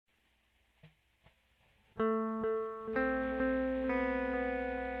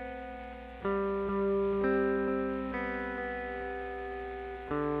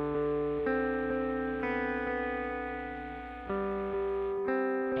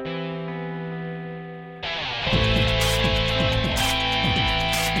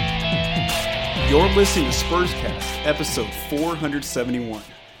You're listening to Spurscast, episode 471.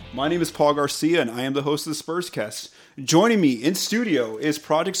 My name is Paul Garcia, and I am the host of the Spurscast. Joining me in studio is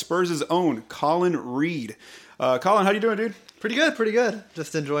Project Spurs' own Colin Reed. Colin, how you doing, dude? Pretty good.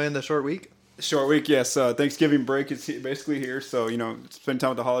 Just enjoying the short week. Short week, yes. Thanksgiving break is basically here, so, spend time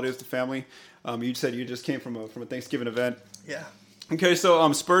with the holidays, the family. You said you just came from a Thanksgiving event. Yeah. Okay, so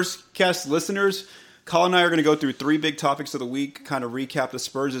Spurscast listeners, Colin and I are going to go through three big topics of the week, kind of recap the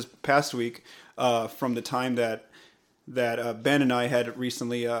Spurs this past week from the time that Ben and I had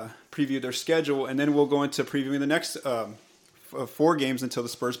recently previewed their schedule, and then we'll go into previewing the next 4 games until the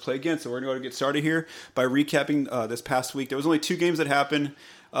Spurs play again. So we're going to get started here by recapping this past week. There was only 2 games that happened.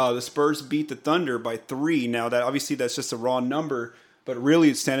 The Spurs beat the Thunder by 3. Now, that's just a raw number, but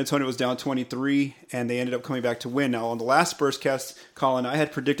really San Antonio was down 23, and they ended up coming back to win. Now, on the last Spurscast, Colin, I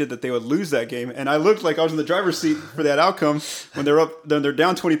had predicted that they would lose that game, and I looked like I was in the driver's seat for that outcome when they're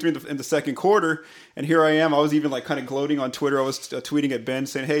down 23 in the second quarter, and here I am. I was even kind of gloating on Twitter. I was tweeting at Ben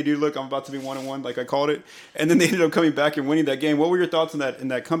saying, "Hey, dude, look, I'm about to be 1-1," like I called it, and then they ended up coming back and winning that game. What were your thoughts on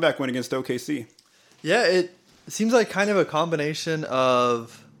that comeback win against OKC? Yeah, it seems like kind of a combination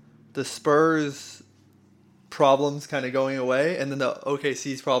of the Spurs' problems kind of going away, and then the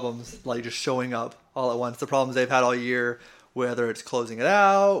OKC's problems just showing up all at once. The problems they've had all year, whether it's closing it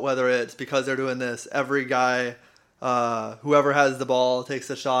out, whether it's because they're doing this, every guy, whoever has the ball takes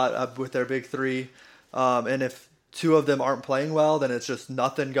a shot up with their big 3, and if 2 of them aren't playing well, then it's just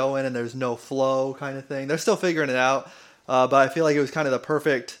nothing going and there's no flow kind of thing. They're still figuring it out, but I feel like it was kind of the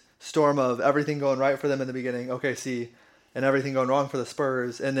perfect storm of everything going right for them in the beginning, OKC, and everything going wrong for the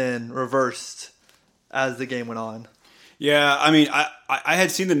Spurs, and then reversed as the game went on. Yeah, I mean, I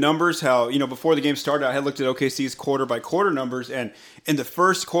had seen the numbers, how, before the game started, I had looked at OKC's quarter-by-quarter numbers, and in the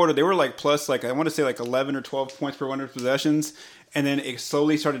first quarter, they were plus, I want to say 11 or 12 points per 100 possessions, and then it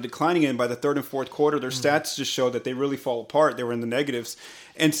slowly started declining, and by the third and fourth quarter, their stats just showed that they really fall apart. They were in the negatives,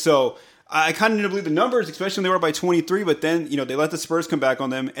 and so I kind of didn't believe the numbers, especially when they were by 23, but then, they let the Spurs come back on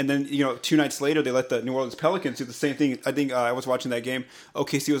them, and then, 2 nights later, they let the New Orleans Pelicans do the same thing. I think I was watching that game.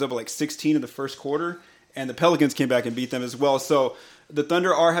 OKC was up at 16 in the first quarter, and the Pelicans came back and beat them as well. So the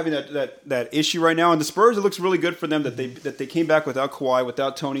Thunder are having that issue right now, and the Spurs, it looks really good for them that they came back without Kawhi,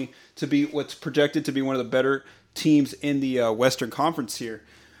 without Tony, to be what's projected to be one of the better teams in the Western Conference here.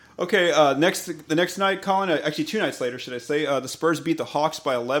 Okay, the next night, Colin, actually 2 nights later, should I say, the Spurs beat the Hawks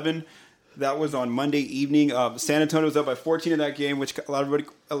by 11. That was on Monday evening. San Antonio was up by 14 in that game, which a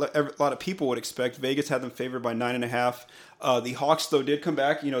lot of people would expect. Vegas had them favored by 9.5. The Hawks, though, did come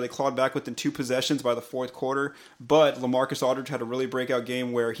back. They clawed back within 2 possessions by the fourth quarter. But LaMarcus Aldridge had a really breakout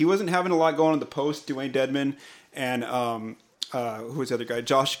game where he wasn't having a lot going on the post. Dwayne Dedmon and who was the other guy?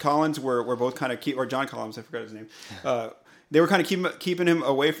 Josh Collins were both kind of or John Collins, I forgot his name. They were kind of keeping him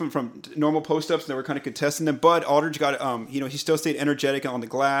away from normal post-ups, and they were kind of contesting them. But Aldridge got, he still stayed energetic on the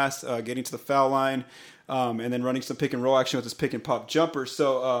glass, getting to the foul line, and then running some pick-and-roll action with his pick-and-pop jumper.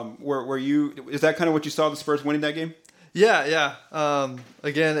 So is that kind of what you saw the Spurs winning that game? Yeah.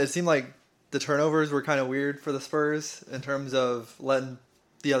 Again, it seemed like the turnovers were kind of weird for the Spurs in terms of letting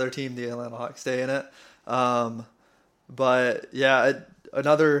the other team, the Atlanta Hawks, stay in it. But, yeah,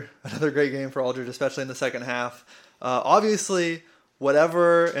 another great game for Aldridge, especially in the second half. Obviously,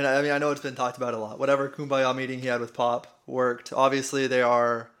 whatever, and I know it's been talked about a lot, whatever Kumbaya meeting he had with Pop worked. Obviously, they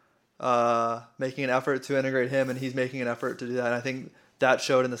are making an effort to integrate him, and he's making an effort to do that. And I think that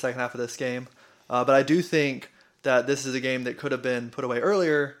showed in the second half of this game. But I do think that this is a game that could have been put away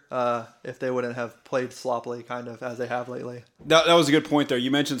earlier if they wouldn't have played sloppily, kind of, as they have lately. That was a good point there.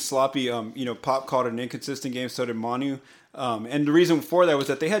 You mentioned sloppy. Pop called it an inconsistent game, so did Manu. And the reason for that was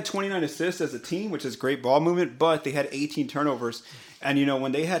that they had 29 assists as a team, which is great ball movement, but they had 18 turnovers. And,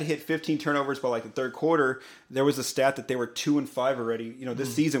 when they had hit 15 turnovers by the third quarter, there was a stat that they were 2-5 already,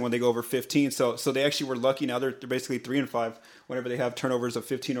 this season when they go over 15. So they actually were lucky. Now they're basically 3-5 whenever they have turnovers of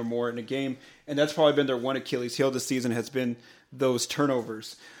 15 or more in a game. And that's probably been their one Achilles heel this season, has been those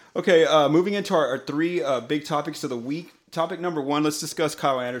turnovers. Okay, moving into our 3 big topics of the week. Topic number 1, let's discuss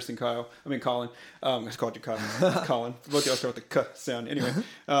Colin. I just called you Kyle. Colin. Both y'all start with the K sound. Anyway,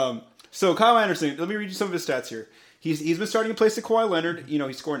 so Kyle Anderson, let me read you some of his stats here. He's been starting to place to Kawhi Leonard.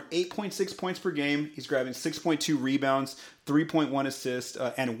 He's scoring 8.6 points per game. He's grabbing 6.2 rebounds, 3.1 assists,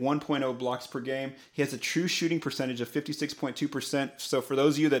 and 1.0 blocks per game. He has a true shooting percentage of 56.2%. So for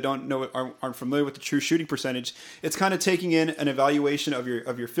those of you that don't know, aren't familiar with the true shooting percentage, it's kind of taking in an evaluation of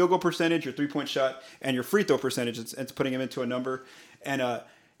your field goal percentage, your 3-point shot, and your free throw percentage. It's putting them into a number. And at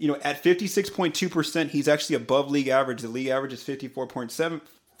 56.2%, he's actually above league average. The league average is 54.7.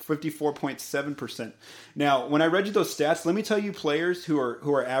 54.7%. Now, when I read you those stats, let me tell you players who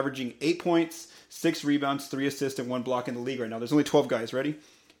are averaging 8 points, 6 rebounds, 3 assists, and 1 block in the league right now. There's only 12 guys. Ready?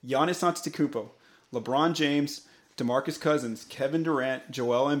 Giannis Antetokounmpo, LeBron James, DeMarcus Cousins, Kevin Durant,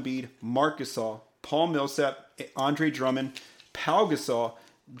 Joel Embiid, Marc Gasol, Paul Millsap, Andre Drummond, Pau Gasol,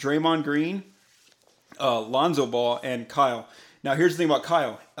 Draymond Green, Lonzo Ball, and Kyle. Now, here's the thing about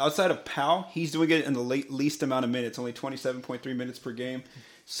Kyle. Outside of Pau, he's doing it in the least amount of minutes, only 27.3 minutes per game.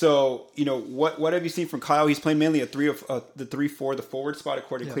 So, what have you seen from Kyle? He's playing mainly at the 3-4, the forward spot,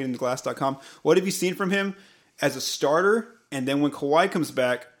 according to cleaningtheglass.com. What have you seen from him as a starter? And then when Kawhi comes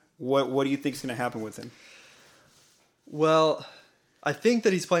back, what do you think is going to happen with him? Well, I think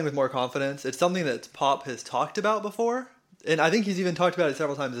that he's playing with more confidence. It's something that Pop has talked about before. And I think he's even talked about it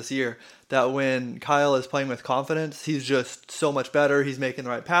several times this year, that when Kyle is playing with confidence, he's just so much better. He's making the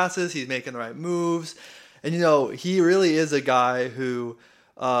right passes. He's making the right moves. And, he really is a guy who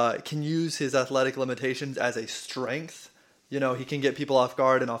can use his athletic limitations as a strength. He can get people off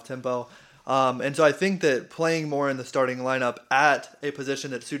guard and off tempo. And so I think that playing more in the starting lineup at a position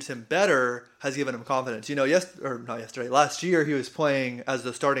that suits him better has given him confidence. Last year he was playing as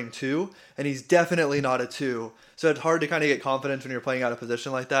the starting 2, and he's definitely not a 2. So it's hard to kind of get confidence when you're playing out a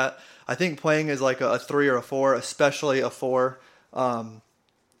position like that. I think playing as like a 3 or a 4, especially a 4,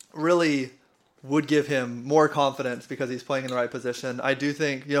 really would give him more confidence because he's playing in the right position. I do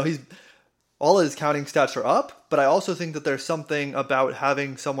think, all his counting stats are up, but I also think that there's something about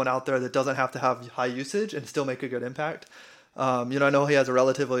having someone out there that doesn't have to have high usage and still make a good impact. I know he has a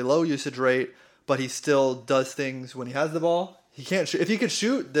relatively low usage rate, but he still does things when he has the ball. He can't shoot. If he could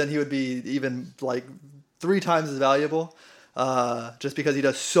shoot, then he would be even like 3 times as valuable, just because he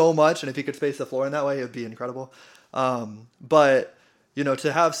does so much. And if he could space the floor in that way, it would be incredible. But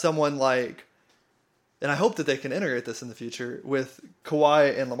to have someone like, and I hope that they can integrate this in the future with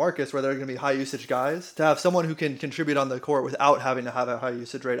Kawhi and LaMarcus, where they're going to be high usage guys, to have someone who can contribute on the court without having to have a high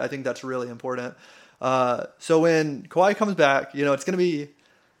usage rate. I think that's really important. So when Kawhi comes back, it's going to be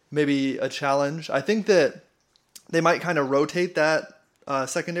maybe a challenge. I think that they might kind of rotate that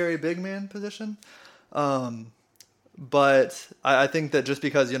secondary big man position. But I think that just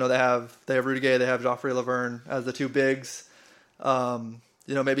because, they have Rudy Gay, they have Joffrey Laverne as the 2 bigs,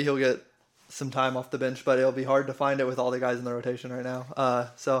 maybe he'll get some time off the bench, but it'll be hard to find it with all the guys in the rotation right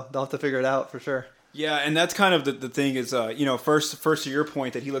now. So they'll have to figure it out for sure. Yeah, and that's kind of the thing is, first to your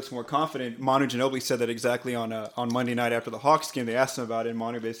point that he looks more confident. Manu Ginobili said that exactly on Monday night after the Hawks game. They asked him about it, and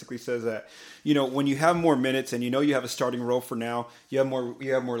Manu basically says that, when you have more minutes and you have a starting role for now, you have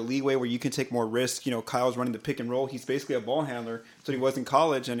more leeway where you can take more risks. Kyle's running the pick and roll. He's basically a ball handler. So he was in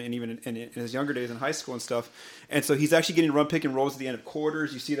college and even in his younger days in high school and stuff. And so he's actually getting to run pick and rolls at the end of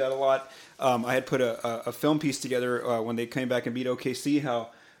quarters. You see that a lot. I had put a film piece together when they came back and beat OKC,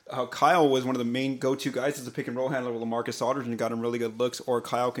 how Kyle was one of the main go-to guys as a pick-and-roll handler with LaMarcus Aldridge and got him really good looks, or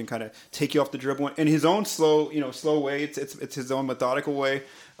Kyle can kind of take you off the dribble in his own slow way. It's his own methodical way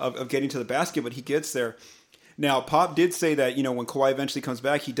of getting to the basket, but he gets there. Now, Pop did say that, when Kawhi eventually comes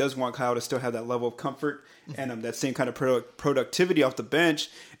back, he does want Kyle to still have that level of comfort and that same kind of productivity off the bench.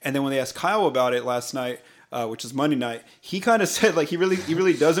 And then when they asked Kyle about it last night, which is Monday night, he kind of said like he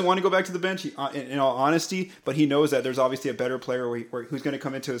really doesn't want to go back to the bench, in all honesty, but he knows that there's obviously a better player who's going to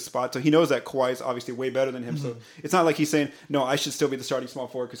come into his spot. So he knows that Kawhi is obviously way better than him. Mm-hmm. So it's not like he's saying, no, I should still be the starting small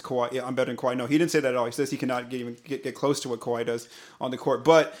forward because Kawhi, I'm better than Kawhi. No, he didn't say that at all. He says he cannot get close to what Kawhi does on the court.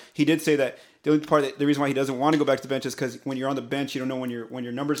 But he did say that the only part, the reason why he doesn't want to go back to the bench is because when you're on the bench, you don't know when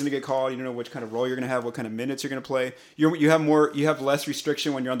your number's going to get called. You don't know which kind of role you're going to have, what kind of minutes you're going to play. You have less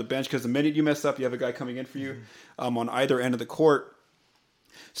restriction when you're on the bench because the minute you mess up, you have a guy coming in for you on either end of the court.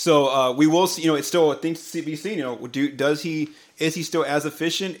 So we will see. It's still a thing to be seen. Is he still as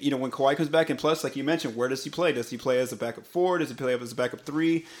efficient? When Kawhi comes back, and plus, like you mentioned, where does he play? Does he play as a backup 4? Does he play as a backup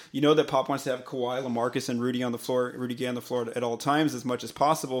 3? That Pop wants to have Kawhi, LaMarcus, and Rudy Gay on the floor at all times as much as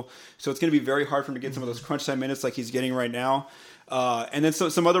possible. So it's going to be very hard for him to get some of those crunch time minutes like he's getting right now. And then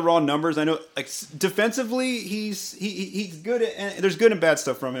some other raw numbers. I know, like defensively, he's good, and there's good and bad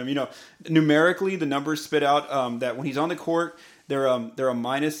stuff from him. Numerically, the numbers spit out that when he's on the court, they're a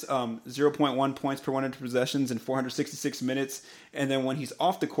minus 0.1 points per 100 possessions in 466 minutes, and then when he's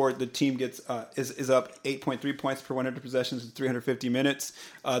off the court, the team gets is up 8.3 points per 100 possessions in 350 minutes.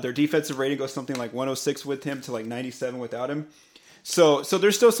 Their defensive rating goes something like 106 with him to like 97 without him. So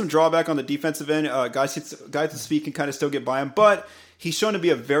there's still some drawback on the defensive end. Guys to speak can kind of still get by him, but He's shown to be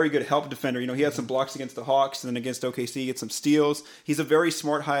a very good help defender. He had some blocks against the Hawks, and then against OKC, he gets some steals. He's a very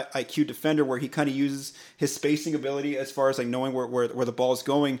smart, high IQ defender where he kind of uses his spacing ability as far as like knowing where the ball is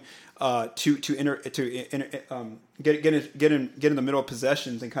going to get in the middle of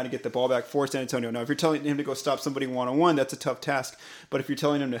possessions and kind of get the ball back for San Antonio. Now, if you're telling him to go stop somebody one-on-one, that's a tough task. But if you're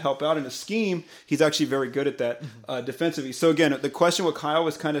telling him to help out in a scheme, he's actually very good at that defensively. So again, the question with Kyle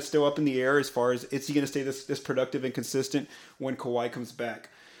was kind of still up in the air as far as is he going to stay this productive and consistent when Kawhi comes back.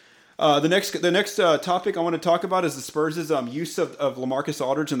 The next topic I want to talk about is the Spurs' use of LaMarcus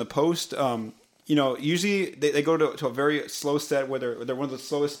Aldridge in the post. Usually they go to a very slow set where they're one of the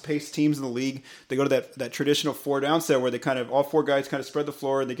slowest paced teams in the league. They go to that traditional 4-down set where they kind of all four guys kind of spread the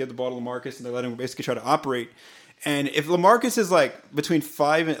floor and they give the ball to LaMarcus and they let him basically try to operate. And if LaMarcus is like between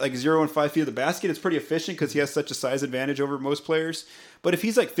 0 and 5 feet of the basket, it's pretty efficient because he has such a size advantage over most players. But if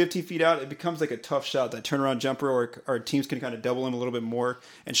he's like 15 feet out, it becomes like a tough shot, that turnaround jumper, or teams can kind of double him a little bit more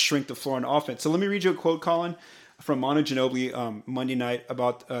and shrink the floor on offense. So let me read you a quote, Colin, from Manu Ginobili Monday night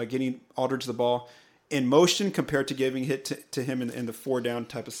about getting Aldridge the ball in motion compared to giving it to him in the 4-down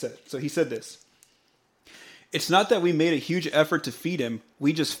type of set. So he said this: "It's not that we made a huge effort to feed him,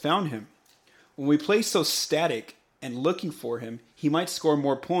 we just found him. When we play so static and looking for him, he might score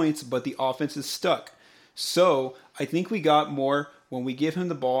more points, but the offense is stuck. So I think we got more when we give him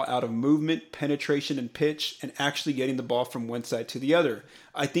the ball out of movement, penetration, and pitch, and actually getting the ball from one side to the other.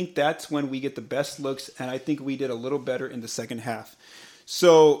 I think that's when we get the best looks, and I think we did a little better in the second half."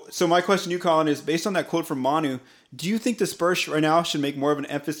 So my question to you, Colin, is based on that quote from Manu, do you think the Spurs right now should make more of an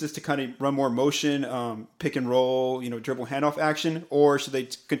emphasis to kind of run more motion, pick and roll, dribble handoff action, or should they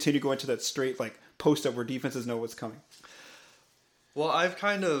continue going to that straight like post up where defenses know what's coming? Well, I've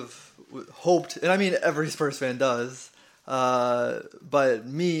kind of hoped, and I mean every Spurs fan does, but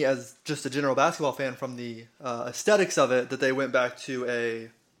me as just a general basketball fan from the aesthetics of it, that they went back to a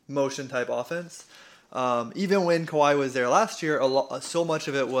motion type offense. Even when Kawhi was there last year, so much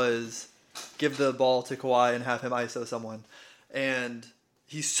of it was give the ball to Kawhi and have him ISO someone. And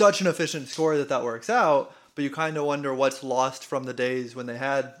he's such an efficient scorer that works out, but you kind of wonder what's lost from the days when they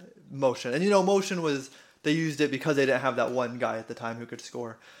had motion. And motion was, they used it because they didn't have that one guy at the time who could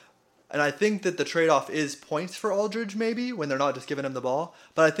score. And I think that the trade-off is points for Aldridge maybe, when they're not just giving him the ball.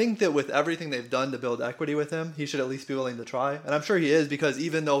 But I think that with everything they've done to build equity with him, he should at least be willing to try. And I'm sure he is, because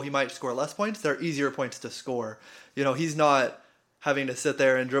even though he might score less points, they're easier points to score. He's not having to sit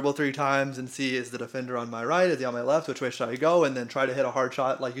there and dribble 3 times and see, is the defender on my right, is he on my left, which way should I go, and then try to hit a hard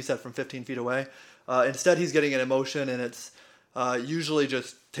shot, like you said, from 15 feet away. Instead, he's getting an emotion, and it's usually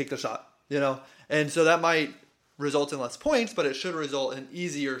just take the shot, And so that might result in less points, but it should result in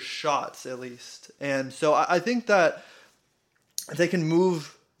easier shots at least. And so I think that if they can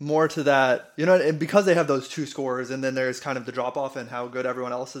move more to that, and because they have those 2 scorers, and then there's kind of the drop off in how good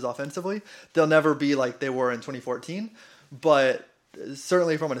everyone else is offensively, they'll never be like they were in 2014. But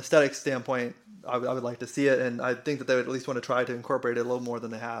certainly from an aesthetic standpoint, I would like to see it, and I think that they would at least want to try to incorporate it a little more than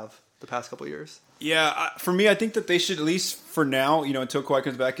they have the past couple of years. Yeah, for me, I think that they should, at least for now, until Kawhi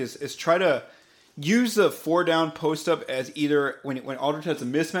comes back, is try to use the 4-down post up as either when Aldridge has a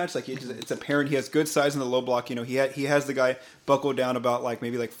mismatch, like it's apparent he has good size in the low block. He has the guy buckled down about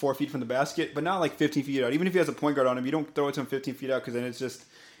maybe 4 feet from the basket, but not 15 feet out. Even if he has a point guard on him, you don't throw it to him 15 feet out, because then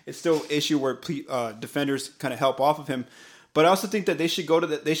it's still an issue where defenders kind of help off of him. But I also think that they should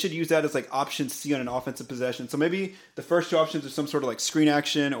they should use that as option C on an offensive possession. So maybe the first 2 options are some sort of screen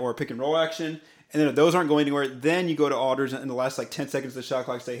action or pick and roll action. And then if those aren't going anywhere, then you go to Aldridge in the last 10 seconds of the shot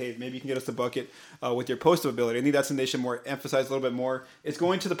clock, say, hey, maybe you can get us the bucket with your post-up ability. I think that's something they should more emphasize a little bit more. It's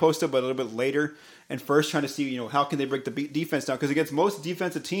going to the post-up, but a little bit later, and first trying to see, how can they break the defense down? Because against most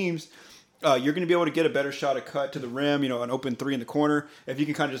defensive teams, you're going to be able to get a better shot at cut to the rim, an open 3 in the corner. If you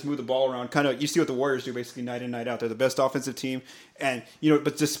can kind of just move the ball around, you see what the Warriors do basically night in, night out. They're the best offensive team. And,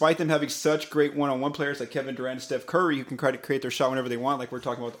 but despite them having such great one-on-one players like Kevin Durant and Steph Curry, who can try to create their shot whenever they want, like we're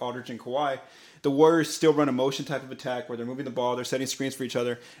talking about with Aldridge and Kawhi, the Warriors still run a motion type of attack where they're moving the ball, they're setting screens for each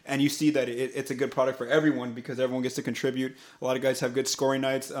other, and you see that it's a good product for everyone because everyone gets to contribute. A lot of guys have good scoring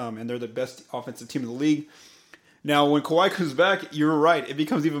nights, and they're the best offensive team in the league. Now, when Kawhi comes back, you're right. It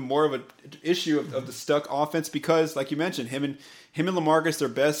becomes even more of an issue of the stuck offense because, like you mentioned, him and LaMarcus,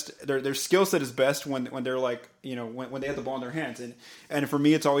 their skill set is best when they're when they have the ball in their hands. And for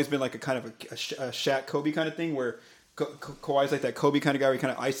me, it's always been like a kind of a Shaq Kobe kind of thing where Kawhi's like that Kobe kind of guy where he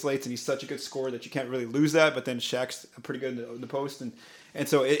kind of isolates and he's such a good scorer that you can't really lose that. But then Shaq's pretty good in the post and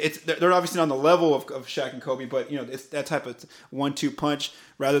so they're obviously on the level of Shaq and Kobe, but it's that type of 1-2 punch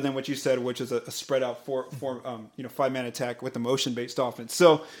rather than what you said, which is a spread out 5-man attack with a motion based offense.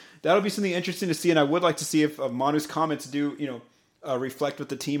 So that'll be something interesting to see, and I would like to see if Manu's comments do reflect with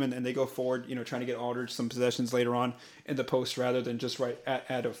the team and they go forward, trying to get Aldridge some possessions later on in the post rather than just right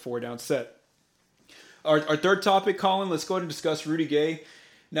at a 4-down set. Our third topic, Colin, let's go ahead and discuss Rudy Gay.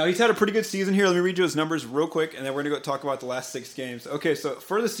 Now, he's had a pretty good season here. Let me read you his numbers real quick, and then we're going to go talk about the last 6 games. Okay, so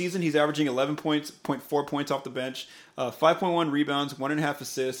for the season, he's averaging 11.4 points off the bench, 5.1 rebounds, 1.5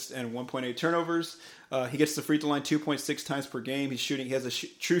 assists, and 1.8 turnovers. He gets the free throw line 2.6 times per game. He has a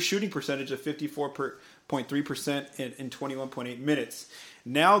true shooting percentage of 54.3% in 21.8 minutes.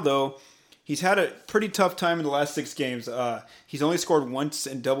 Now, though, he's had a pretty tough time in the last 6 games. He's only scored once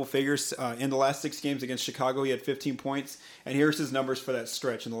in double figures in the last 6 games against Chicago. He had 15 points. And here's his numbers for that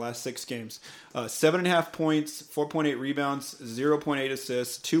stretch in the last 6 games. 7.5 points, 4.8 rebounds, 0.8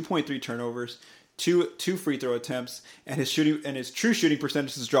 assists, 2.3 turnovers, two free throw attempts, and his true shooting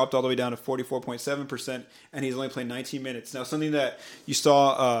percentage has dropped all the way down to 44.7%, and he's only played 19 minutes. Now, something that you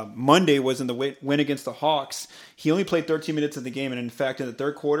saw Monday was in the win against the Hawks. He only played 13 minutes in the game, and in fact, in the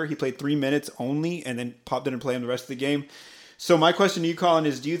third quarter, he played 3 minutes only, and then Pop didn't play him the rest of the game. So my question to you, Colin,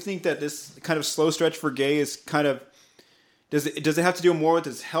 is do you think that this kind of slow stretch for Gay is kind of does it have to do more with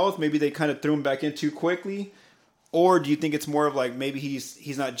his health? Maybe they kind of threw him back in too quickly? Or do you think it's more of like maybe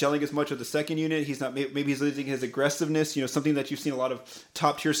he's not gelling as much with the second unit? Maybe he's losing his aggressiveness. Something that you've seen a lot of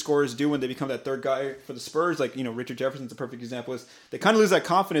top tier scorers do when they become that third guy for the Spurs. Like Richard Jefferson's a perfect example. Is they kind of lose that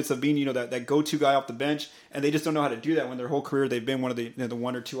confidence of being that go to guy off the bench, and they just don't know how to do that when their whole career they've been one of the the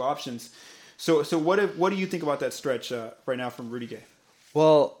 1 or 2 options. So what do you think about that stretch right now from Rudy Gay?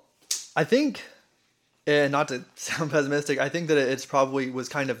 Well, I think, and not to sound pessimistic, I think that it's probably was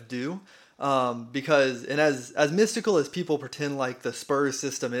kind of due. Because as mystical as people pretend like the Spurs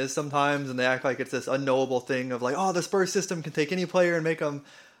system is sometimes, and they act like it's this unknowable thing of like, oh, the Spurs system can take any player and make them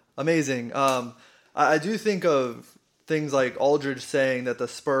amazing. I do think of things like Aldridge saying that the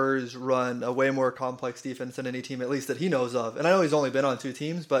Spurs run a way more complex defense than any team, at least that he knows of. And I know he's only been on 2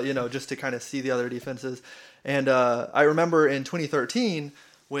 teams, but just to kind of see the other defenses. And I remember in 2013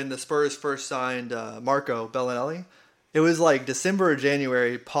 when the Spurs first signed Marco Bellinelli. It was like December or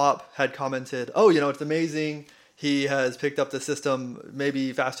January, Pop had commented, oh, it's amazing. He has picked up the system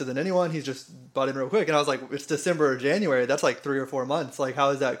maybe faster than anyone. He's just bought in real quick. And I was like, it's December or January. That's like 3 or 4 months. Like, how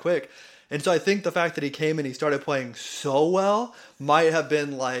is that quick? And so I think the fact that he came and he started playing so well might have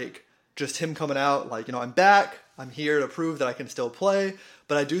been like just him coming out like, I'm back. I'm here to prove that I can still play.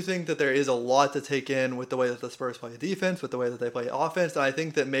 But I do think that there is a lot to take in with the way that the Spurs play defense, with the way that they play offense. And I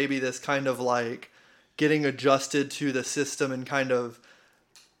think that maybe this kind of like getting adjusted to the system and kind of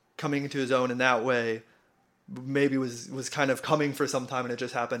coming into his own in that way maybe was kind of coming for some time, and it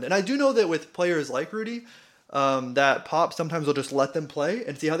just happened. And I do know that with players like Rudy, that Pop sometimes will just let them play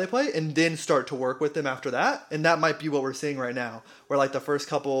and see how they play and then start to work with them after that. And that might be what we're seeing right now, where like the first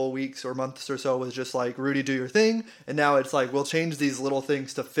couple weeks or months or so was just like, Rudy, do your thing. And now it's like, we'll change these little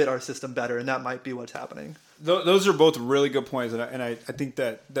things to fit our system better. And that might be what's happening. Those are both really good points, and I think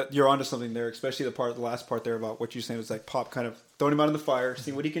that you're onto something there, especially the last part there about what you're saying was like Pop kind of throwing him out in the fire,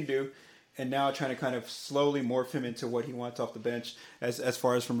 seeing what he can do, and now trying to kind of slowly morph him into what he wants off the bench as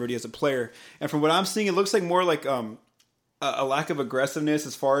far as from Rudy as a player. And from what I'm seeing, it looks like more like a lack of aggressiveness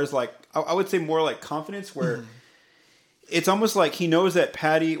as far as like I would say more like confidence, where it's almost like he knows that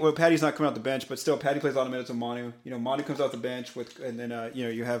Patty's not coming out the bench, but still Patty plays a lot of minutes with Manu. Manu comes out the bench and then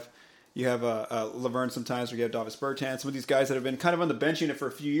you have Laverne sometimes, or you have Davis Bertans, some of these guys that have been kind of on the bench unit for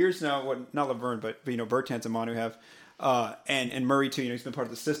a few years now. Well, not Laverne, but Bertans and Manu have, and Murray too. He's been part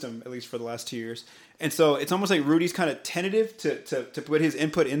of the system at least for the last 2 years, and so it's almost like Rudy's kind of tentative to put his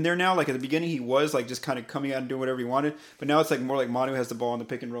input in there now. Like at the beginning, he was like just kind of coming out and doing whatever he wanted, but now it's like more like Manu has the ball in the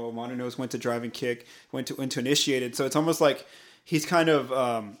pick and roll. Manu knows when to drive and kick, when to initiate it. So it's almost like he's kind of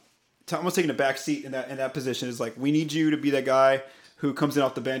almost taking a back seat in that position. Is like, we need you to be that guy who comes in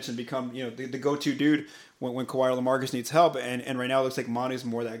off the bench and become the go-to dude when Kawhi or LaMarcus needs help. And right now it looks like Manu's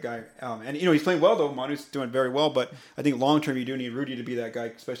more that guy. And he's playing well though. Manu's doing very well, but I think long term you do need Rudy to be that guy,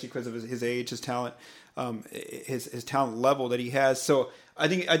 especially because of his age, his talent, his talent level that he has. So I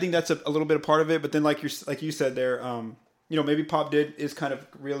think that's a little bit of part of it. But then like you said there, maybe Pop is kind of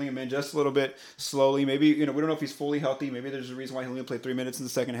reeling him in just a little bit slowly. Maybe we don't know if he's fully healthy. Maybe there's a reason why he only played 3 minutes in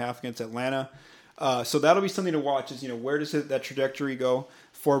the second half against Atlanta. So that'll be something to watch. Is where does that trajectory go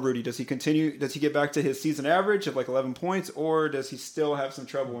for Rudy? Does he continue? Does he get back to his season average of like 11 points, or does he still have some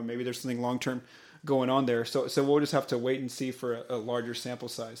trouble and maybe there's something long term going on there? So we'll just have to wait and see for a larger sample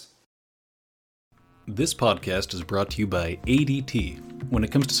size. This podcast is brought to you by ADT. When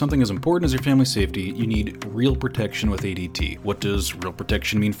it comes to something as important as your family's safety, you need real protection with ADT. What does real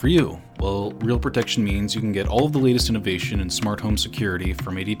protection mean for you? Well, Real Protection means you can get all of the latest innovation in smart home security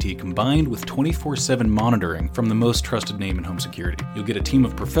from ADT combined with 24/7 monitoring from the most trusted name in home security. You'll get a team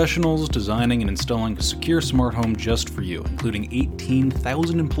of professionals designing and installing a secure smart home just for you, including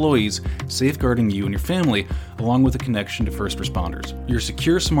 18,000 employees safeguarding you and your family, along with a connection to first responders. Your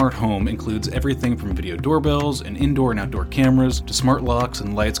secure smart home includes everything from video doorbells and indoor and outdoor cameras to smart locks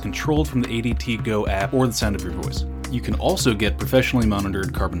and lights controlled from the ADT Go app or the sound of your voice. You can also get professionally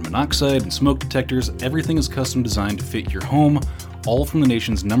monitored carbon monoxide and smoke detectors. Everything is custom designed to fit your home, all from the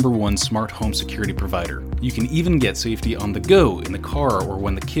nation's #1 smart home security provider. You can even get safety on the go, in the car, or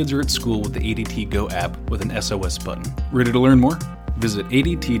when the kids are at school with the ADT Go app with an SOS button. Ready to learn more? Visit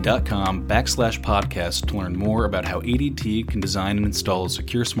adt.com/podcast to learn more about how ADT can design and install a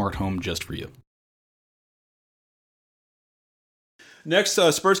secure smart home just for you. Next,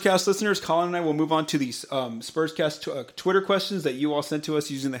 Spurscast listeners, Colin and I will move on to these Spurscast Twitter questions that you all sent to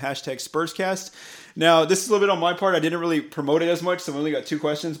us using the hashtag Spurscast. Now, this is a little bit on my part. I didn't really promote it as much, so we only got 2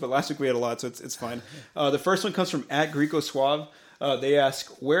 questions, but last week we had a lot, so it's fine. The first one comes from @GrecoSuave. They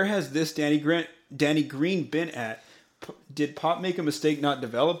ask, where has this Danny Green been at? Did Pop make a mistake not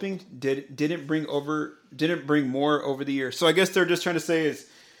developing? Didn't bring more over the year? So I guess they're just trying to say is,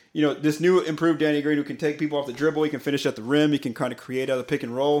 this new improved Danny Green who can take people off the dribble, he can finish at the rim, he can kind of create out of the pick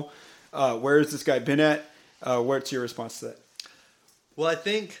and roll. Where has this guy been at? What's your response to that? Well, I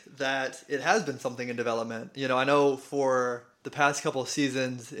think that it has been something in development. I know for the past couple of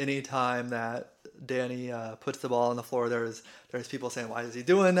seasons, anytime that Danny puts the ball on the floor, there's people saying, why is he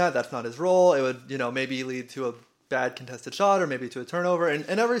doing that? That's not his role. It would, maybe lead to a bad contested shot or maybe to a turnover. And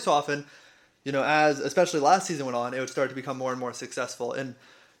every so often, as especially last season went on, it would start to become more and more successful. And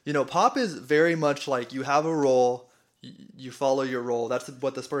Pop is very much like you have a role, you follow your role. That's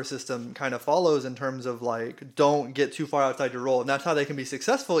what the Spurs system kind of follows in terms of don't get too far outside your role. And that's how they can be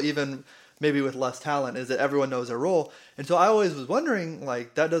successful even maybe with less talent, is that everyone knows their role. And so I always was wondering,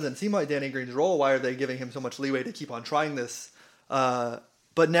 that doesn't seem like Danny Green's role. Why are they giving him so much leeway to keep on trying this?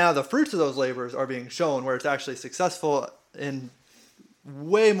 But now the fruits of those labors are being shown where it's actually successful in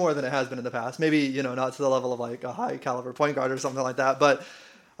way more than it has been in the past. Maybe, not to the level of a high caliber point guard or something like that, but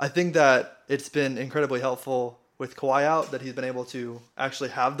I think that it's been incredibly helpful with Kawhi out that he's been able to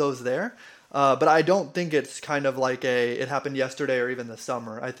actually have those there. But I don't think it's kind of it happened yesterday or even this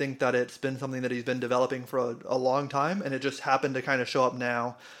summer. I think that it's been something that he's been developing for a long time, and it just happened to kind of show up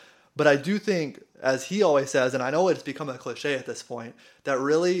now. But I do think, as he always says, and I know it's become a cliche at this point, that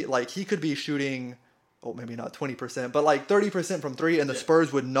really, he could be shooting, maybe not 20%, but 30% from 3, and the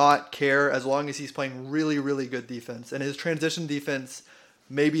Spurs would not care as long as he's playing really, really good defense. And his transition defense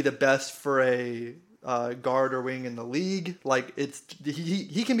may be the best for a guard or wing in the league.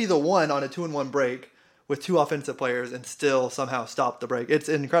 He can be the one on a 2-and-1 break with 2 offensive players and still somehow stop the break. It's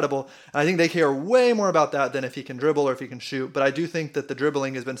incredible. And I think they care way more about that than if he can dribble or if he can shoot. But I do think that the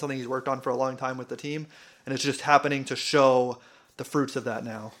dribbling has been something he's worked on for a long time with the team, and it's just happening to show the fruits of that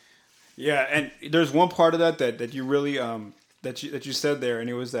now. Yeah, and there's one part of that you really that you said there, and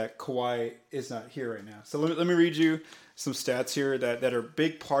it was that Kawhi is not here right now. So let me read you some stats here that are a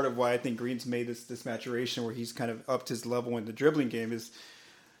big part of why I think Green's made this maturation where he's kind of upped his level in the dribbling game is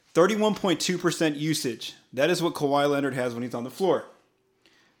 31.2% usage. That is what Kawhi Leonard has when he's on the floor.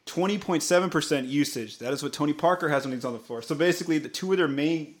 20.7% usage. That is what Tony Parker has when he's on the floor. So basically, the 2 of their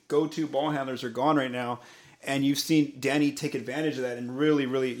main go-to ball handlers are gone right now, and you've seen Danny take advantage of that and really,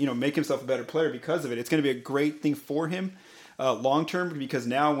 really, make himself a better player because of it. It's going to be a great thing for him long term, because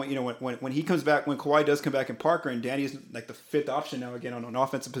now when he comes back, when Kawhi does come back in Parker and Danny's the 5th option now again on an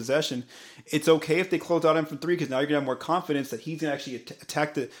offensive possession, it's okay if they close out him from 3 because now you're gonna have more confidence that he's gonna actually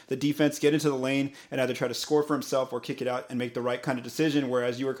attack the defense, get into the lane, and either try to score for himself or kick it out and make the right kind of decision.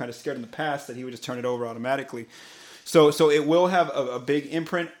 Whereas you were kind of scared in the past that he would just turn it over automatically. So it will have a big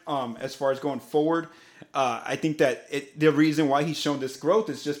imprint as far as going forward. I think that the reason why he's shown this growth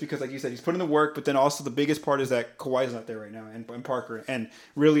is just because, like you said, he's putting the work, but then also the biggest part is that Kawhi's not there right now, and Parker, and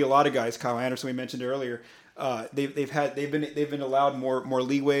really a lot of guys, Kyle Anderson we mentioned earlier, they've been allowed more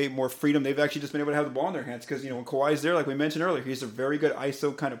leeway, more freedom. They've actually just been able to have the ball in their hands because when Kawhi's there, like we mentioned earlier, he's a very good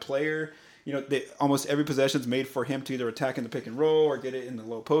ISO kind of player. Almost every possession is made for him to either attack in the pick and roll or get it in the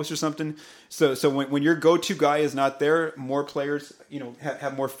low post or something. So when your go-to guy is not there, more players,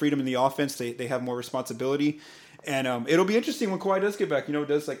 have more freedom in the offense. They have more responsibility. And it'll be interesting when Kawhi does get back.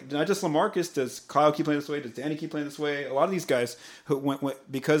 Does not just LaMarcus, does Kyle keep playing this way? Does Danny keep playing this way? A lot of these guys who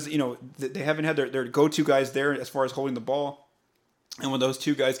because they haven't had their go-to guys there as far as holding the ball. And when those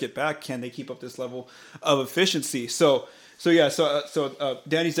 2 guys get back, can they keep up this level of efficiency? So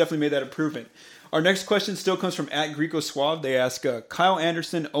Danny's definitely made that improvement. Our next question still comes from @GrecoSuave. They ask, Kyle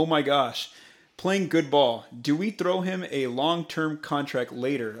Anderson, oh my gosh, playing good ball. Do we throw him a long-term contract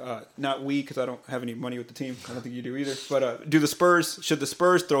later? Not we, because I don't have any money with the team. I don't think you do either. But should the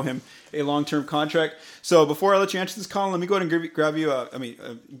Spurs throw him a long-term contract? So before I let you answer this, Colin, let me go ahead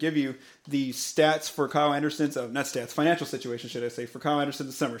and give you the stats for Kyle Anderson's, financial situation, should I say, for Kyle Anderson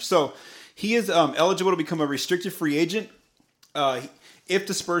this summer. So he is eligible to become a restricted free agent if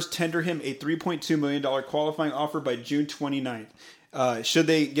the Spurs tender him a $3.2 million qualifying offer by June 29th. Should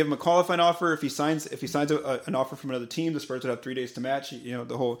they give him a qualifying offer? If he signs an offer from another team, the Spurs would have 3 days to match.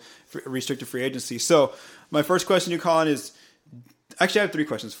 The whole restricted free agency. So my first question to you, Colin, is actually I have 3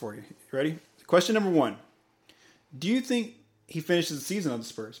 questions for you. You ready? Question number 1: do you think he finishes the season on the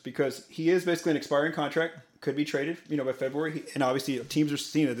Spurs? Because he is basically an expiring contract, could be traded, by February, and obviously teams are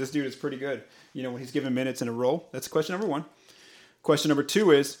seeing that this dude is pretty good. When he's given minutes in a role. That's question number 1. Question number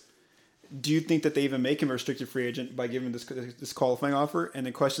 2 is, do you think that they even make him a restricted free agent by giving this qualifying offer? And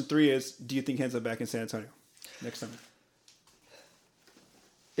then question 3 is, do you think he ends up back in San Antonio next summer?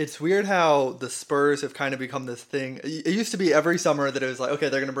 It's weird how the Spurs have kind of become this thing. It used to be every summer that it was like, okay,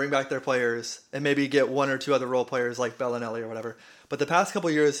 they're going to bring back their players and maybe get 1 or 2 other role players like Bellinelli or whatever. But the past couple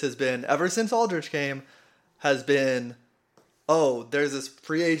of years has been, ever since Aldridge came, has been, oh, there's this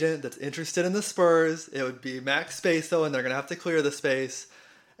free agent that's interested in the Spurs. It would be max space, though, and they're going to have to clear the space.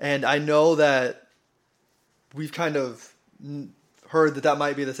 And I know that we've kind of heard that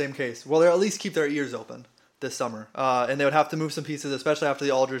might be the same case. Well, they'll at least keep their ears open this summer. And they would have to move some pieces, especially after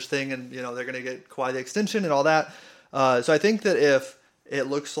the Aldridge thing. And, they're going to get Kawhi the extension and all that. So I think that if it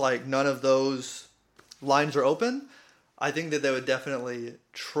looks like none of those lines are open, I think that they would definitely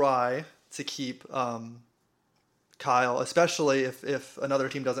try to keep Kyle, especially if another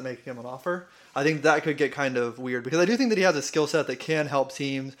team doesn't make him an offer. I think that could get kind of weird because I do think that he has a skill set that can help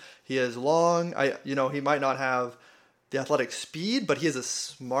teams. He is long. He might not have the athletic speed, but he is a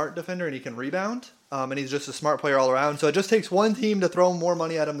smart defender and he can rebound. And he's just a smart player all around. So it just takes one team to throw more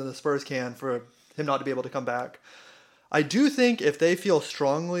money at him than the Spurs can for him not to be able to come back. I do think if they feel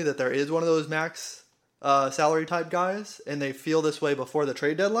strongly that there is one of those max salary type guys and they feel this way before the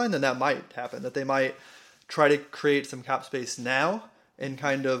trade deadline, then that might happen. That they might try to create some cap space now and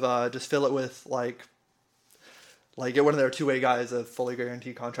kind of just fill it with like get one of their 2-way guys a fully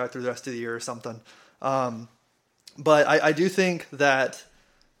guaranteed contract through the rest of the year or something. But I do think that,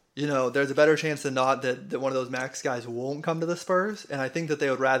 there's a better chance than not that one of those max guys won't come to the Spurs. And I think that they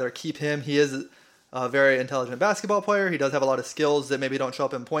would rather keep him. He is a very intelligent basketball player. He does have a lot of skills that maybe don't show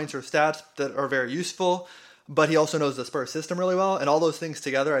up in points or stats that are very useful. But he also knows the Spurs system really well. And all those things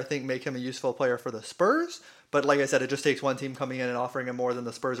together, I think, make him a useful player for the Spurs. But like I said, it just takes one team coming in and offering him more than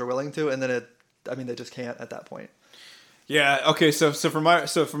the Spurs are willing to. And then they just can't at that point. Yeah. Okay. So for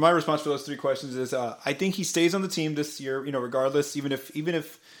my response for those 3 questions is, I think he stays on the team this year, regardless, even if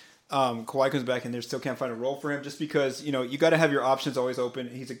Kawhi comes back and they still can't find a role for him, just because, you got to have your options always open.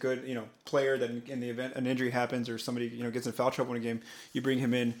 He's a good, player that in the event an injury happens or somebody, gets in foul trouble in a game, you bring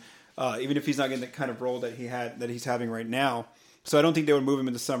him in. Even if he's not getting the kind of role that he's having right now. So I don't think they would move him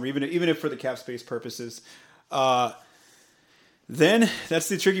in the summer, even if for the cap space purposes. Then that's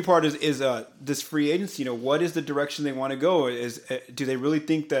the tricky part is this free agency. What is the direction they want to go? Do they really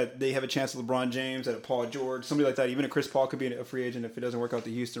think that they have a chance at LeBron James, at a Paul George, somebody like that? Even a Chris Paul could be a free agent if it doesn't work out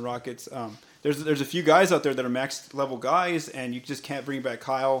the Houston Rockets. There's a few guys out there that are max level guys, and you just can't bring back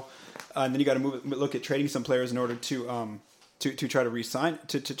Kyle. And then you got to look at trading some players in order to try to re-sign,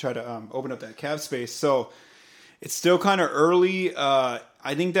 to try to open up that cap space. So it's still kind of early. I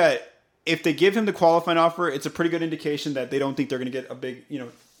think that if they give him the qualifying offer, it's a pretty good indication that they don't think they're going to get a big,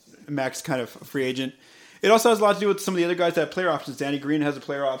 max kind of free agent. It also has a lot to do with some of the other guys that have player options. Danny Green has a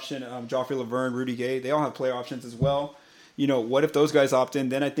player option. Joffrey Laverne, Rudy Gay, they all have player options as well. What if those guys opt in?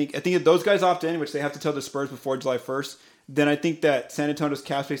 Then I think if those guys opt in, which they have to tell the Spurs before July 1st, then I think that San Antonio's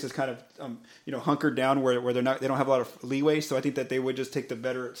cap space is kind of hunkered down where they don't have a lot of leeway. So I think that they would just take the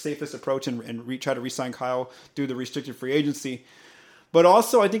better, safest approach and try to re-sign Kyle through the restricted free agency. But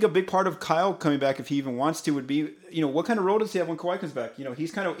also, I think a big part of Kyle coming back, if he even wants to, would be, what kind of role does he have when Kawhi comes back?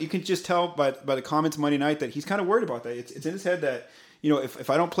 He's kind of, you can just tell by the comments Monday night that he's kind of worried about that. It's in his head that, if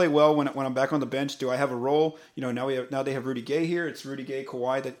I don't play well when I'm back on the bench, do I have a role? Now they have Rudy Gay here. It's Rudy Gay,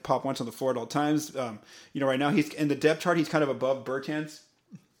 Kawhi that Pop wants on the floor at all times. Right now he's in the depth chart. He's kind of above Bertans,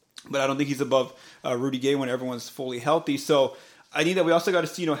 but I don't think he's above Rudy Gay when everyone's fully healthy. So I think that we also got to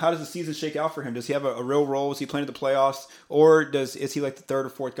see, how does the season shake out for him? Does he have a real role? Is he playing at the playoffs? Or is he like the third or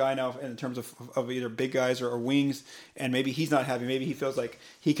fourth guy now in terms of either big guys or wings? And maybe he's not happy. Maybe he feels like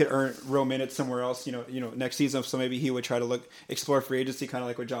he could earn real minutes somewhere else, next season. So maybe he would try to explore free agency, kind of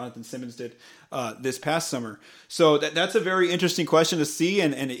like what Jonathan Simmons did this past summer. So that's a very interesting question to see,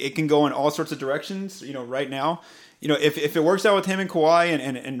 and it can go in all sorts of directions, right now. If it works out with him and Kawhi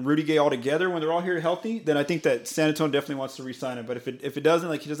and Rudy Gay all together when they're all here healthy, then I think that San Antonio definitely wants to re-sign him. But if it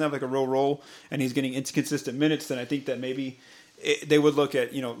doesn't, he doesn't have a real role and he's getting inconsistent minutes, then I think that maybe they would look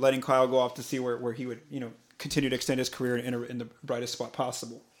at letting Kyle go off to see where he would continue to extend his career in the brightest spot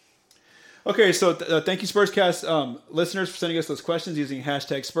possible. Okay, so thank you, Spurscast listeners, for sending us those questions using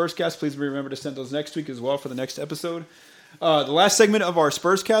hashtag Spurscast. Please remember to send those next week as well for the next episode. The last segment of our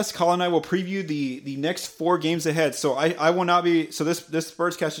Spurscast, Colin and I will preview the next 4 games ahead. So I will not be. So this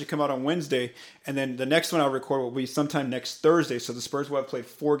Spurscast should come out on Wednesday, and then the next one I'll record will be sometime next Thursday. So the Spurs will have played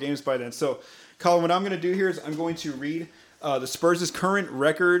 4 games by then. So Colin, what I'm going to do here is I'm going to read the Spurs' current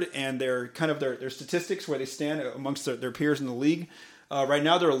record and their statistics, where they stand amongst their peers in the league. Right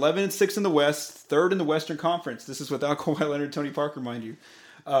now they're 11-6 in the West, third in the Western Conference. This is without Kawhi Leonard, Tony Parker, mind you.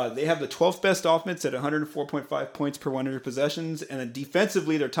 They have the 12th best offense at 104.5 points per 100 possessions. And then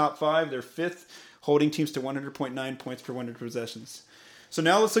defensively, they're top 5. They're 5th, holding teams to 100.9 points per 100 possessions. So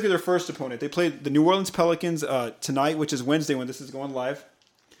now let's look at their first opponent. They play the New Orleans Pelicans tonight, which is Wednesday when this is going live.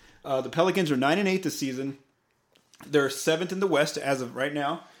 The Pelicans are 9-8 this season. They're 7th in the West as of right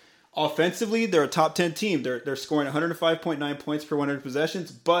now. Offensively, they're a top 10 team. They're scoring 105.9 points per 100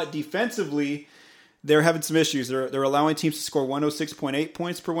 possessions. But defensively, they're having some issues. They're allowing teams to score 106.8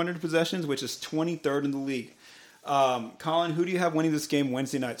 points per 100 possessions, which is 23rd in the league. Colin, who do you have winning this game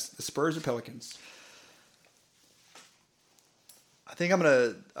Wednesday nights, the Spurs or Pelicans? I think I'm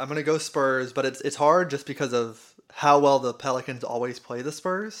gonna go Spurs, but it's hard just because of how well the Pelicans always play the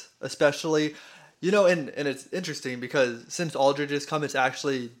Spurs, especially, and it's interesting because since Aldridge has come, it's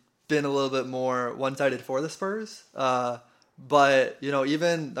actually been a little bit more one-sided for the Spurs. But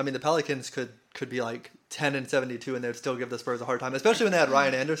the Pelicans could be like 10-72 and they'd still give the Spurs a hard time, especially when they had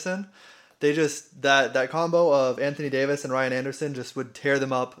Ryan Anderson. They just that combo of Anthony Davis and Ryan Anderson just would tear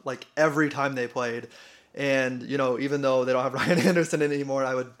them up like every time they played. And even though they don't have Ryan Anderson anymore,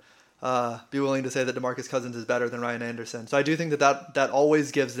 I would be willing to say that DeMarcus Cousins is better than Ryan Anderson. So I do think that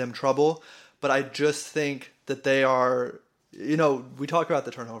always gives them trouble. But I just think that they are, we talk about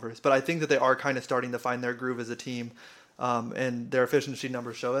the turnovers, but I think that they are kind of starting to find their groove as a team. And their efficiency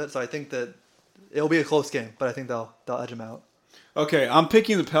numbers show it. So I think that it'll be a close game, but I think they'll edge them out. Okay, I'm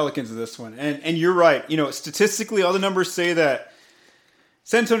picking the Pelicans in this one. And you're right. Statistically, all the numbers say that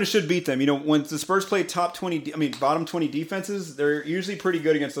San Antonio should beat them. When the Spurs play bottom 20 defenses, they're usually pretty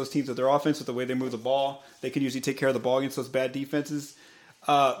good against those teams with their offense, with the way they move the ball. They can usually take care of the ball against those bad defenses.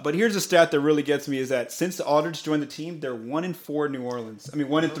 But here's a stat that really gets me is that since Aldridge joined the team, they're 1-4 in New Orleans.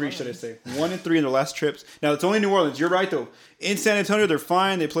 1-3, should I say. 1-3 in their last trips. Now, it's only New Orleans. You're right, though. In San Antonio, they're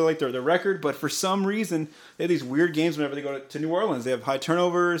fine. They play like their record. But for some reason, they have these weird games whenever they go to New Orleans. They have high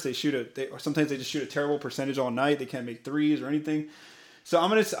turnovers. Or sometimes they just shoot a terrible percentage all night. They can't make threes or anything. So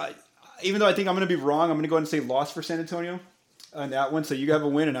even though I think I'm going to be wrong, I'm going to go ahead and say loss for San Antonio on that one. So you have a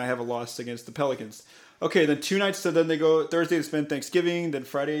win and I have a loss against the Pelicans. Okay, then 2 nights, so then they go Thursday to spend Thanksgiving, then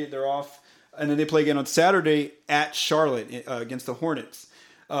Friday they're off, and then they play again on Saturday at Charlotte against the Hornets.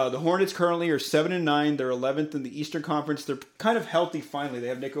 The Hornets currently are 7-9, they're 11th in the Eastern Conference. They're kind of healthy finally. They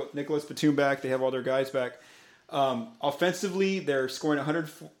have Nicholas Batum back, they have all their guys back. Offensively, they're scoring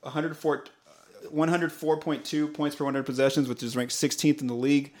 104.2 points per 100 possessions, which is ranked 16th in the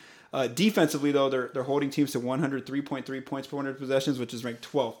league. Defensively, though, they're holding teams to 103.3 points per 100 possessions, which is ranked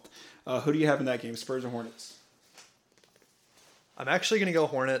 12th. Who do you have in that game, Spurs or Hornets? I'm actually going to go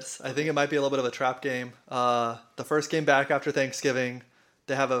Hornets. I think it might be a little bit of a trap game. The first game back after Thanksgiving,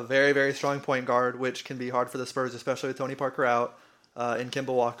 they have a very, very strong point guard, which can be hard for the Spurs, especially with Tony Parker out and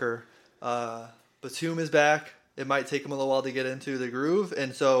Kemba Walker. Batum is back. It might take him a little while to get into the groove,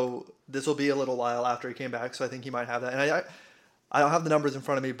 and so this will be a little while after he came back, so I think he might have that. And I don't have the numbers in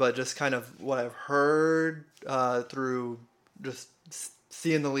front of me, but just kind of what I've heard through just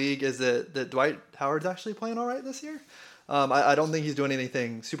seeing the league is that Dwight Howard's actually playing all right this year. I don't think he's doing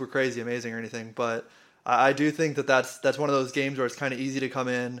anything super crazy, amazing or anything, but I do think that's one of those games where it's kind of easy to come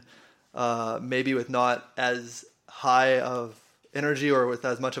in maybe with not as high of energy or with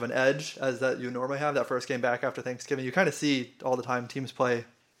as much of an edge as that you normally have that first game back after Thanksgiving. You kind of see all the time teams play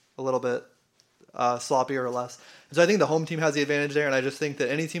a little bit sloppier or less. And so I think the home team has the advantage there, and I just think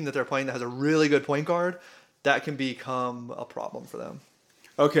that any team that they're playing that has a really good point guard, that can become a problem for them.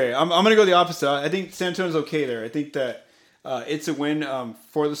 Okay, I'm going to go the opposite. I think San Antonio's okay there. I think that It's a win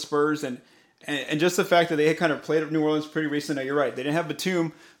for the Spurs, and just the fact that they had kind of played New Orleans pretty recently. Now, you're right. They didn't have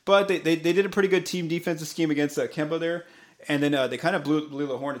Batum, but they did a pretty good team defensive scheme against Kemba there. And then they kind of blew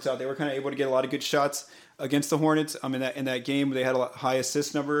the Hornets out. They were kind of able to get a lot of good shots against the Hornets. In that game, they had a high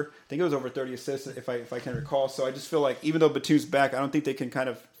assist number. I think it was over 30 assists, if I can recall. So I just feel like even though Batum's back, I don't think they can kind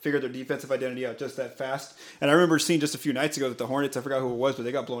of figure their defensive identity out just that fast. And I remember seeing just a few nights ago that the Hornets, I forgot who it was, but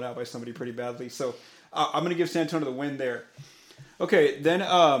they got blown out by somebody pretty badly. So I'm going to give San Antonio the win there. Okay, then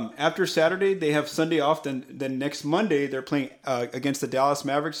after Saturday, they have Sunday off. Then next Monday, they're playing against the Dallas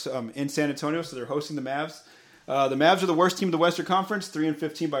Mavericks in San Antonio. So they're hosting the Mavs. The Mavs are the worst team in the Western Conference,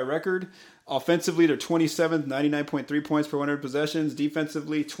 3-15 by record. Offensively, they're 27th, 99.3 points per 100 possessions.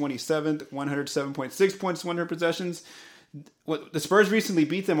 Defensively, 27th, 107.6 points per 100 possessions. The Spurs recently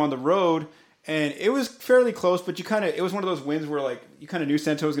beat them on the road, and it was fairly close, but it was one of those wins where like you kind of knew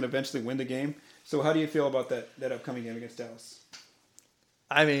San Antonio was going to eventually win the game. So how do you feel about that upcoming game against Dallas?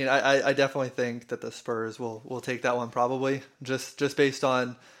 I mean, I definitely think that the Spurs will take that one probably, just based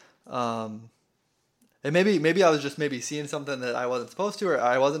on and maybe I was just seeing something that I wasn't supposed to, or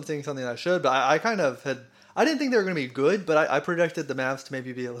I wasn't seeing something I should, but I kind of I didn't think they were going to be good, but I projected the Mavs to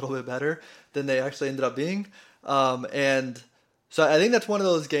maybe be a little bit better than they actually ended up being. And so I think that's one of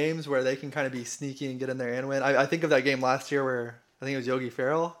those games where they can kind of be sneaky and get in there and win. I think of that game last year where I think it was Yogi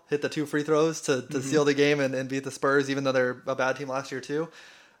Ferrell hit the 2 free throws to seal the game and beat the Spurs, even though they're a bad team last year too.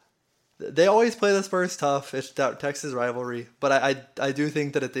 They always play the Spurs tough. It's that Texas rivalry. But I do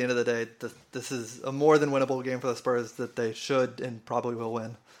think that at the end of the day, this is a more than winnable game for the Spurs that they should and probably will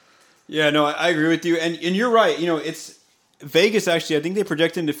win. Yeah, no, I agree with you. And you're right. It's Vegas, actually, I think they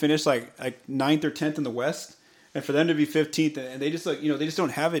projected them to finish like 9th or 10th in the West. And for them to be 15th, and they just they just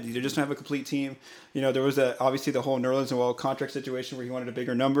don't have it. They just don't have a complete team. There was obviously the whole Nerlens Noel contract situation where he wanted a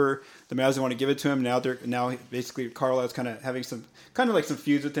bigger number. The Mavs didn't want to give it to him. Now basically Carlisle's kind of having some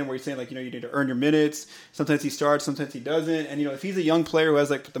feuds with him where he's saying you need to earn your minutes. Sometimes he starts, sometimes he doesn't. And if he's a young player who has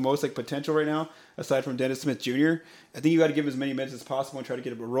the most potential right now, aside from Dennis Smith Jr., I think you got to give him as many minutes as possible and try to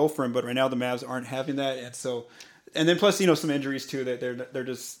get a role for him. But right now the Mavs aren't having that, and then plus some injuries too. That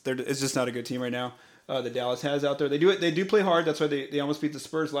it's just not a good team right now. That Dallas has out there. They do play hard. That's why they almost beat the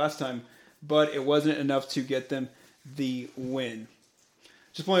Spurs last time, but it wasn't enough to get them the win.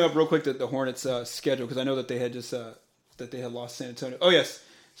 Just pulling up real quick the Hornets' schedule, because I know that they had lost San Antonio. Oh yes,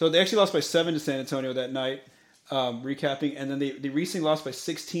 so they actually lost by 7 to San Antonio that night. Recapping, and then they recently lost by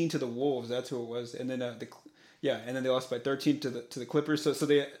 16 to the Wolves. That's who it was, and then and then they lost by 13 to the Clippers. So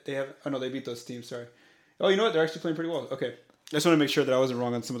they have they beat those teams. Sorry. Oh, you know what? They're actually playing pretty well. Okay. I just want to make sure that I wasn't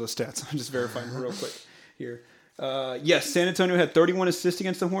wrong on some of those stats. I'm just verifying real quick here. Yes, San Antonio had 31 assists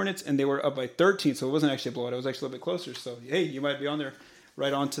against the Hornets, and they were up by 13, so it wasn't actually a blowout. It was actually a little bit closer. So, hey, you might be on there,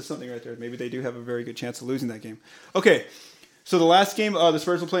 right on to something right there. Maybe they do have a very good chance of losing that game. Okay, so the last game the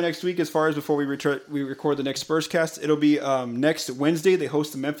Spurs will play next week, as far as before we record the next Spurscast, it'll be next Wednesday. They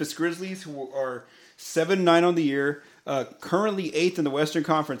host the Memphis Grizzlies, who are 7-9 on the year. Currently 8th in the Western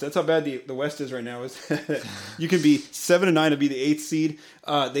Conference. That's how bad the West is right now. You can be 7-9 and be the 8th seed.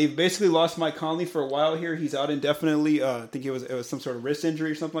 They've basically lost Mike Conley for a while here. He's out indefinitely. I think it was some sort of wrist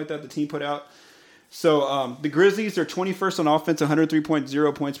injury or something like that the team put out. So the Grizzlies are 21st on offense,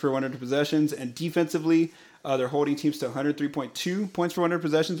 103.0 points per 100 possessions, and defensively they're holding teams to 103.2 points per 100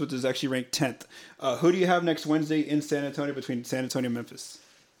 possessions, which is actually ranked 10th. Who do you have next Wednesday in San Antonio between San Antonio and Memphis?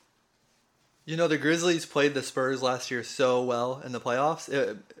 The Grizzlies played the Spurs last year so well in the playoffs.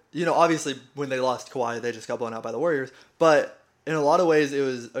 Obviously when they lost Kawhi, they just got blown out by the Warriors. But in a lot of ways, it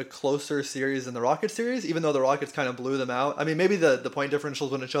was a closer series than the Rockets series, even though the Rockets kind of blew them out. I mean, maybe the point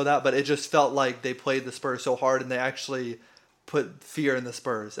differentials wouldn't show that, but it just felt like they played the Spurs so hard and they actually put fear in the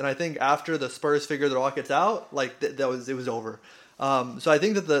Spurs. And I think after the Spurs figured the Rockets out, it was over. So I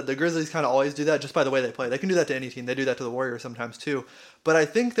think that the Grizzlies kind of always do that just by the way they play. They can do that to any team. They do that to the Warriors sometimes too. But I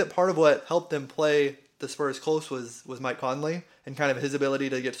think that part of what helped them play the Spurs close was Mike Conley and kind of his ability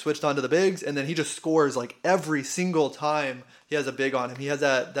to get switched onto the bigs, and then he just scores every single time he has a big on him. He has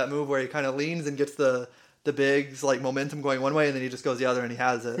that move where he kind of leans and gets the bigs momentum going one way, and then he just goes the other and he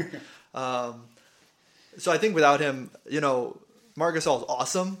has it. So I think without him, Marc Gasol is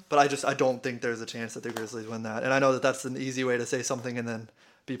awesome, but I don't think there's a chance that the Grizzlies win that. And I know that that's an easy way to say something and then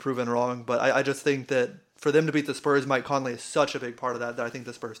be proven wrong, but I just think that for them to beat the Spurs, Mike Conley is such a big part of that I think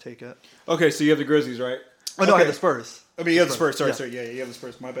the Spurs take it. Okay, so you have the Grizzlies, right? Oh, no, I have the Spurs. I mean, you have the Spurs. Sorry. Yeah, you have the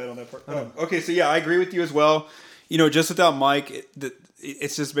Spurs. My bad on that part. Okay, so yeah, I agree with you as well. Just without Mike,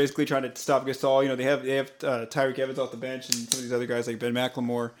 it's just basically trying to stop Gasol. They have Tyreek Evans off the bench and some of these other guys like Ben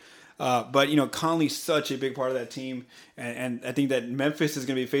McLemore. But Conley's such a big part of that team, and I think that Memphis is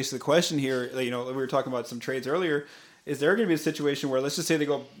going to be facing the question here. We were talking about some trades earlier. is there going to be a situation where, let's just say they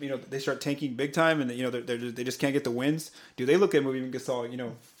go, they start tanking big time, and they just can't get the wins? Do they look at moving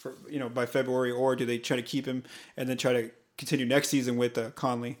Gasol, by February, or do they try to keep him and then try to continue next season with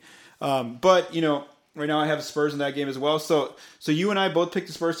Conley? But right now I have the Spurs in that game as well. So you and I both picked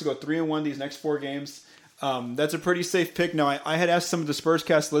the Spurs to go 3-1 these next 4 games. That's a pretty safe pick. Now I had asked some of the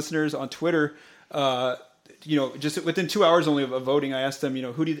Spurscast listeners on Twitter. Just within 2 hours only of voting, I asked them,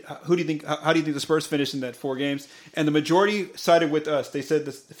 how do you think the Spurs finished in that 4 games? And the majority sided with us. They said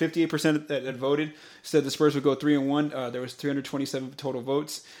 58% that voted said the Spurs would go 3-1. There was 327 total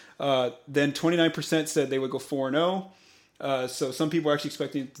votes. Then 29% said they would go 4-0. So some people are actually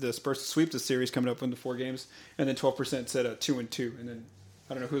expecting the Spurs to sweep the series coming up in the 4 games. And then 12% said 2-2. And then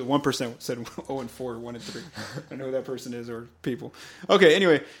I don't know who the 1% said 0-4 or 1-3. I don't know who that person is or people. Okay,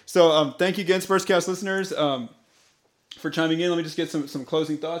 anyway. So thank you again, Spurscast listeners, for chiming in. Let me just get some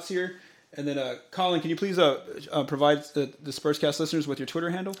closing thoughts here. And then, Colin, can you please provide the Spurscast listeners with your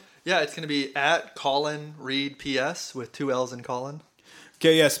Twitter handle? Yeah, it's going to be at Colin Reed PS with 2 L's in Colin.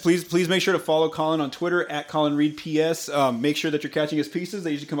 Okay, yes, please make sure to follow Colin on Twitter at Colin Reed PS. Make sure that you're catching his pieces.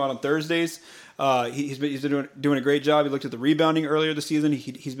 They usually come out on Thursdays. He's been doing a great job. He looked at the rebounding earlier this season.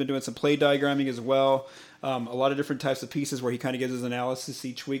 He's been doing some play diagramming as well. A lot of different types of pieces where he kind of gives his analysis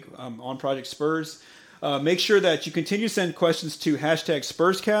each week on Project Spurs. Make sure that you continue to send questions to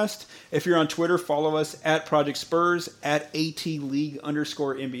 #Spurscast. If you're on Twitter, follow us at Project Spurs, at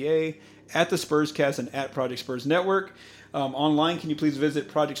ATLeague_NBA, at the Spurscast, and at Project Spurs Network. Online, can you please visit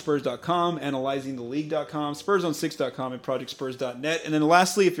projectspurs.com, analyzingtheleague.com, spurson6.com, and projectspurs.net. And then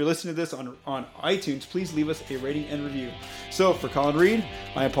lastly, if you're listening to this on iTunes, please leave us a rating and review. So for Colin Reed,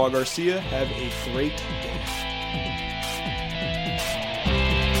 I am Paul Garcia. Have a great day.